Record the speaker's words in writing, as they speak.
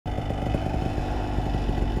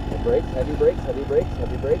brakes, heavy brakes, heavy brakes,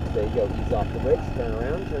 heavy brakes. There you go. Ease off the brakes. Turn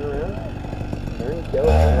around, turn around. Turn, go.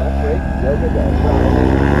 Left brake. Go, go, go.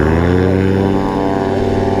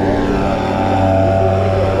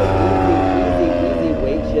 Easy.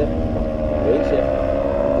 Weight shift. Weight shift.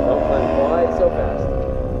 Don't climb quite so fast.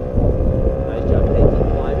 Nice job. Hey, keep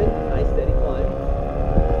climbing. Nice steady climb.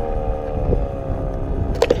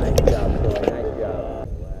 Nice job, boy. Nice job.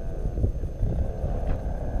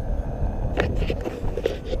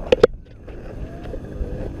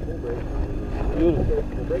 Beautiful.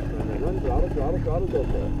 Run, throttle, go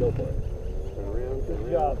for it. Go for it. Turn around, turn around.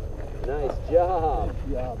 Good job. Nice job.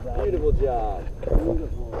 Good job, Brad. Beautiful job.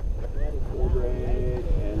 Beautiful. Full brake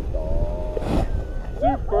and stall.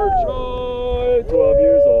 Super Troy, 12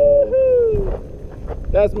 years old.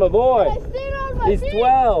 That's my boy. He's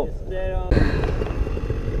 12. Stay on.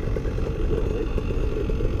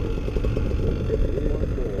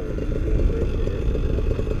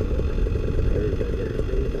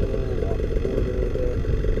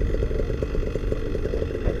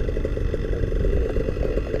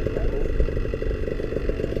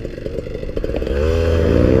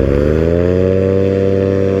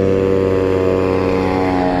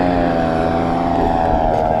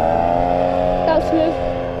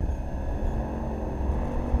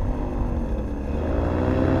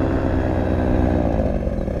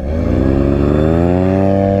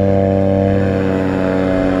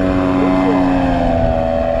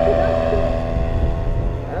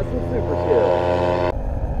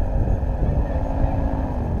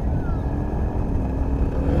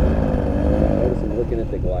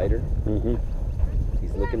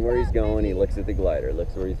 He's looking where he's going, he looks at the glider,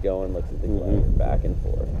 looks where he's going, looks at the glider, back and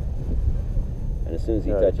forth. And as soon as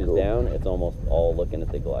he touches down, it's almost all looking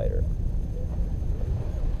at the glider.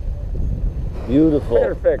 Beautiful.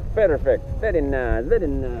 Perfect, perfect. Very nice, very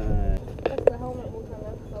nice. That's the helmet, we'll kind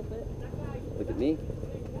of help it. Look at me.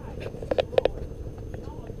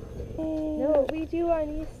 No, what we do on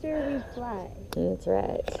Easter, we fly. That's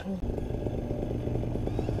right.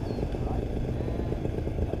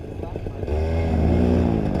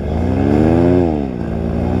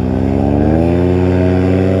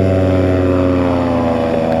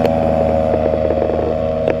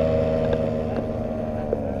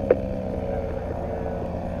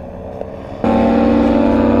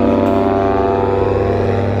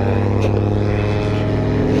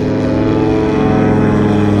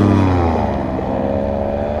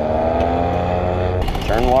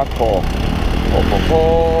 Walk full.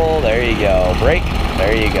 Pull. There you go. Brake.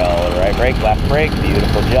 There you go. Right brake, left brake.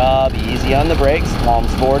 Beautiful job. Easy on the brakes.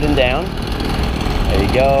 Palms forward and down. There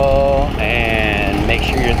you go. And make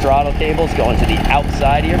sure your throttle cable's going to the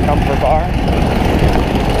outside of your comfort bar.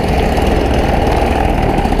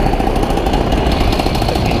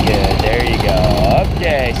 Looking good. There you go.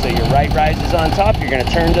 Okay, so your right rises on top. You're going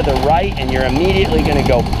to turn to the right and you're immediately going to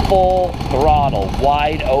go full throttle,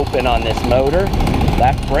 wide open on this motor.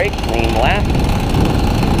 Left brake, lean left,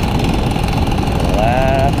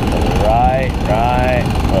 right,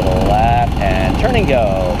 little left, and turn and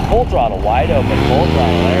go. Full throttle, wide open, full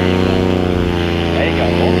throttle, there you go. There you go,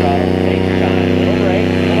 full throttle, take your time. Little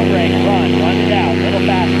brake, run it out, little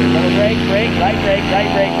faster. Little brake, right brake, right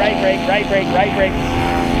brake, right brake, right brake, right brake.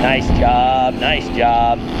 Nice job, nice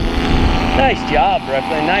job. Nice job,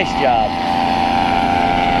 Brooklyn, nice job.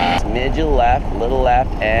 Mid to left, little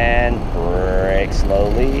left, and brake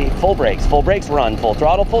slowly. Full brakes, run. Full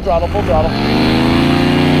throttle, full throttle, full throttle.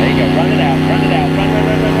 There you go, run it out, run,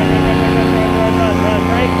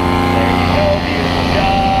 brake.